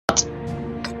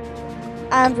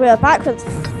And we're back with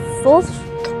fourth.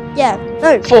 Yeah,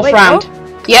 no. Fourth wait, round.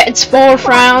 What? Yeah, it's fourth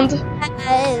round.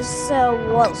 So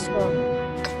what's wrong?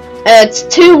 It's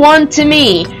 2-1 to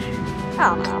me.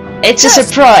 Oh, It's a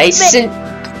surprise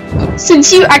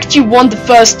since you actually won the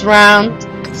first round.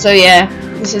 So yeah,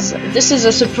 this is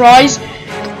a surprise.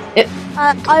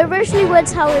 I originally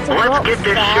went out with a rock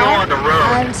there,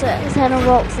 and then a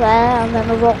rock there, and then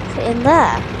a rock in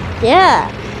there. Yeah.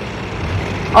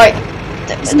 Alright.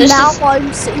 Now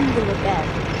I'm single again.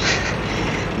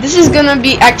 This is gonna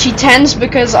be actually tense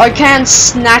because I can't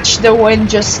snatch the win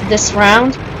just this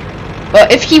round.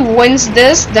 But if he wins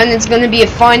this, then it's gonna be a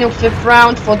final 5th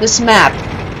round for this map.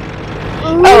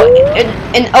 Ooh. Oh,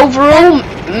 in overall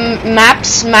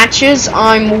matches,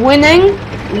 I'm winning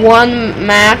one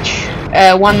map.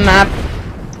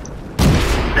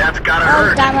 That's gotta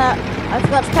Oh hurt. damn it! I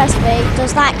forgot to press B.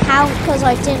 Does that count because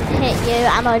I didn't hit you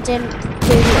and I didn't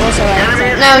do the auto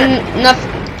exit? No,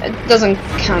 it doesn't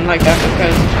count like that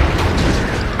because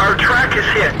Our track is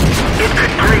hit. It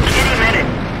could break any minute.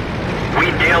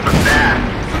 We nailed it bad.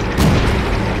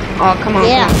 oh come on.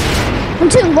 Yeah. I'm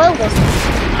doing well this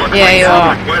time. Looks Yeah, like you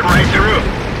are. someone went right through.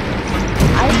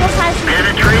 I just had to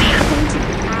Penetration.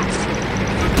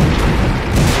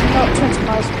 not 20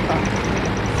 miles per hour.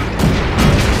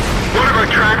 One of our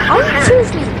tracks I was was hit.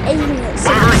 usually aiming at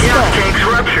One of our 60 gas spots. tanks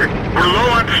ruptured. We're low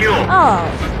on fuel. Oh.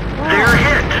 They're Wow.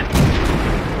 hit.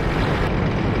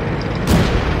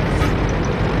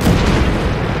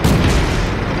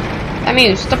 I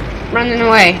mean, stop running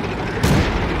away.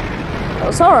 Oh,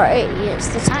 it's alright, it's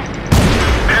the tank.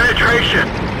 Penetration.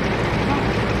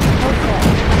 Okay.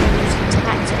 Using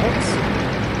tactics.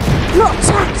 Not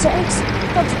tactics!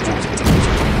 Not tactics.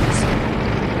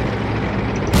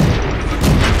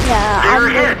 Yeah, They're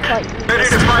I'm hit. really quite Ready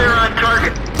to fire on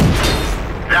target.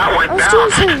 That one I was doing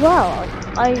bounced. so well.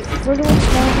 I really want to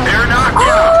know how. They're knocked out.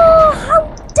 Oh, how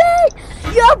dare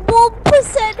you have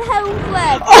 1% health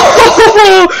left!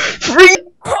 Oh, free.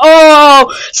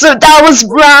 Oh, so that was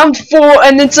round 4,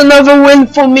 and it's another win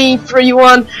for me.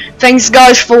 3-1. Thanks,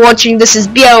 guys, for watching. This is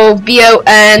BO,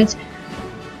 and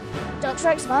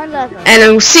DrX911.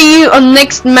 I'll see you on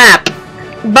next map.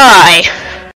 Bye.